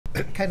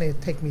kind of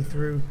take me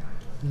through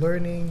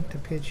learning to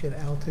pitch at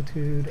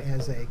altitude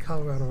as a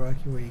Colorado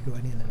Rocky, where you're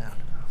going in and out.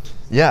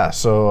 Yeah,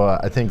 so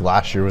I think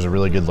last year was a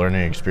really good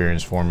learning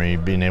experience for me,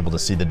 being able to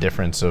see the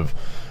difference of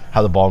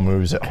how the ball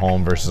moves at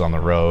home versus on the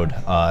road,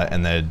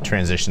 and the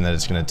transition that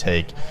it's going to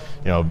take.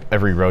 You know,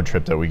 every road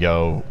trip that we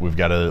go, we've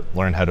got to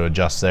learn how to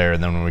adjust there,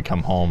 and then when we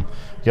come home,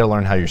 you got to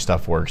learn how your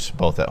stuff works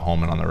both at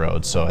home and on the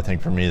road. So I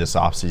think for me this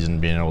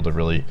offseason, being able to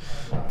really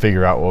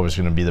figure out what was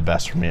going to be the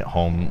best for me at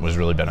home was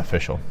really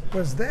beneficial.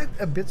 Was that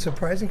a bit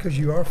surprising, because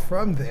you are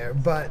from there,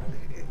 but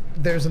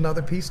there's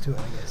another piece to it,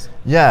 I guess?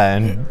 Yeah,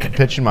 and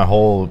pitching my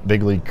whole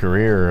big league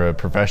career,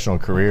 professional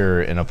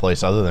career in a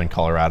place other than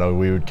Colorado,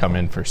 we would come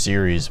in for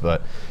series,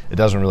 but it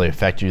doesn't really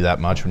affect you that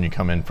much when you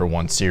come in for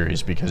one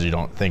series because you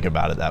don't think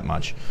about it that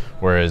much.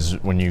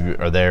 Whereas when you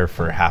are there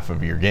for half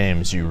of your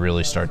games, you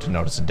really start to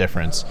notice a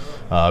difference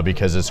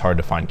because it's hard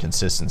to find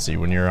consistency.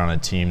 When you're on a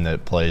team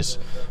that plays,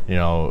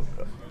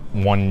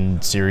 one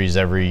series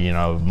every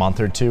month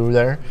or two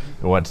there.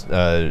 When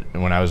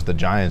I was the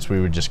Giants,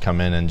 we would just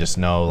come in and just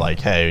know, like,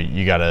 hey,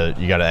 you gotta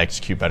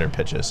execute better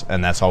pitches,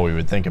 and that's all we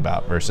would think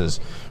about. Versus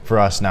for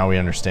us now, we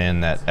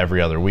understand that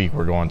every other week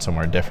we're going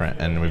somewhere different,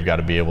 and we've got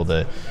to be able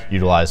to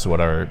utilize what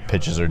our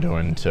pitches are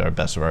doing to our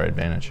best of our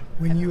advantage.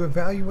 When you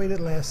evaluated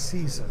last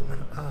season,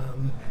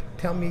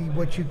 tell me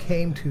what you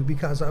came to,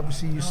 because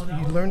obviously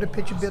you learned to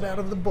pitch a bit out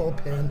of the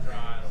bullpen.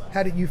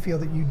 How did you feel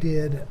that you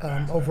did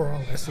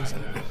overall this season?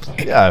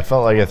 Yeah, I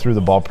felt like I threw the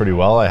ball pretty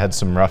well. I had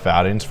some rough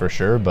outings for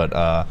sure, but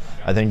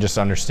I think just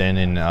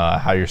understanding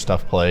how your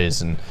stuff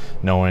plays and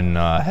knowing,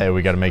 hey,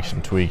 we got to make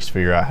some tweaks,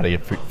 figure out how to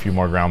get a few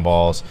more ground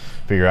balls,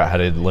 figure out how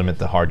to limit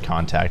the hard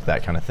contact,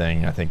 that kind of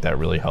thing. I think that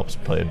really helps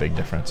play a big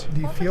difference.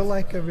 Do you feel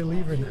like a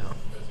reliever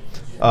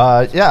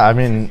now? Yeah, I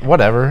mean,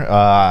 whatever.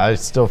 I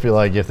still feel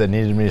like if they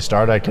needed me to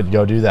start, I could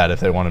go do that if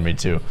they wanted me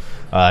to.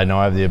 I know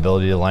I have the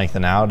ability to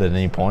lengthen out at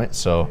any point,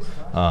 so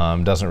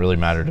it doesn't really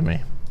matter to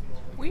me.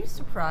 Were you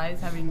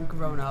surprised, having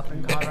grown up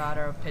in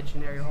Colorado,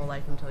 pitching there your whole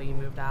life until you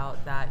moved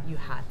out, that you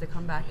had to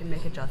come back and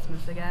make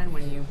adjustments again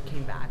when you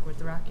came back with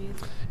the Rockies?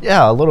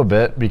 Yeah, a little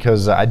bit,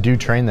 because I do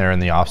train there in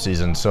the off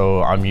season,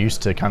 so I'm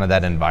used to kind of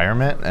that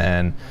environment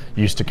and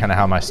used to kind of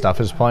how my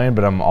stuff is playing,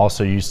 but I'm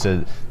also used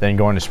to then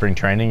going to spring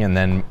training, and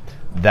then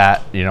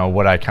that,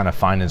 what I kind of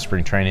find in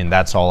spring training,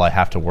 that's all I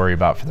have to worry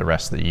about for the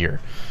rest of the year.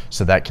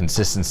 So that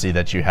consistency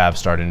that you have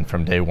starting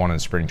from day one in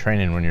spring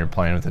training when you're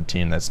playing with a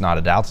team that's not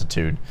at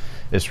altitude,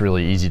 it's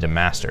really easy to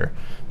master,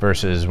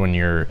 versus when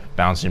you're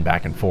bouncing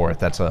back and forth,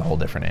 that's a whole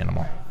different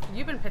animal.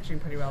 You've been pitching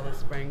pretty well this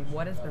spring.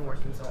 What has been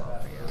working so well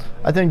for you?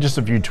 I think just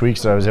a few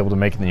tweaks that I was able to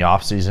make in the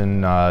off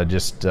season,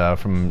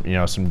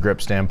 from some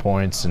grip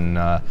standpoints,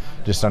 and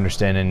just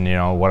understanding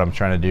what I'm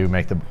trying to do,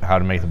 how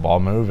to make the ball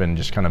move, and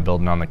just kind of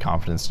building on the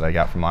confidence that I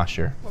got from last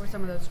year. What were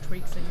some of those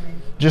tweaks that you made?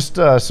 Just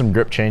some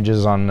grip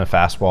changes on the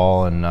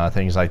fastball and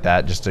things like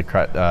that, just to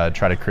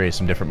try to create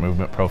some different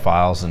movement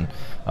profiles, and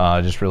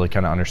just really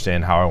kind of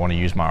understand how I want to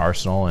use my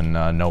arsenal and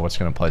know what's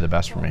going to play the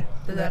best for me.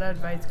 Did that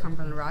advice come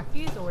from the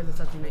Rockies, or was it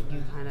something that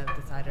you kind of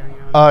decided on your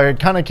own? It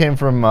kind of came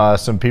from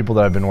some people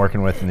that I've been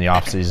working with in the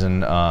off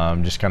season,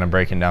 just kind of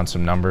breaking down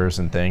some numbers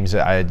and things.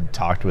 I had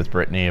talked with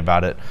Brittany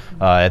about it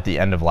at the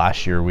end of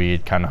last year. We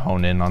had kind of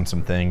honed in on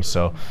some things,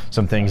 so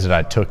some things that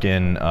I took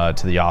in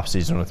to the off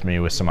season with me,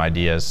 with some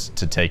ideas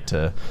to take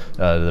to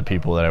the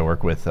people that I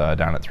work with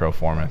down at Throw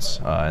Formance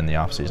in the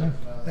off season.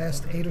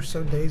 Last 8 or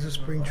so days of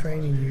spring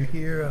training, you're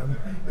here,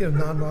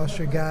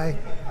 non-roster guy.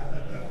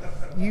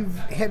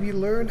 Have you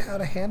learned how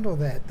to handle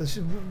that?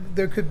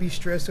 There could be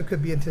stress, there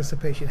could be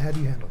anticipation. How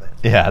do you handle that?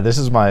 Yeah, this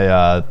is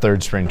my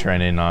third spring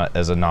training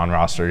as a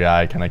non-roster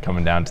guy, kind of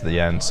coming down to the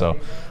end. So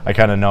I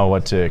kind of know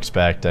what to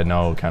expect. I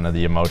know kind of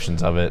the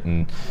emotions of it,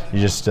 and you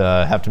just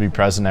have to be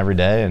present every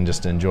day and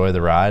just enjoy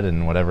the ride.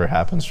 And whatever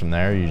happens from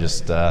there, you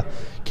just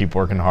keep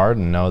working hard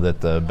and know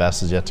that the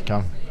best is yet to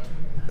come.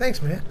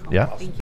 Thanks, man. Yeah.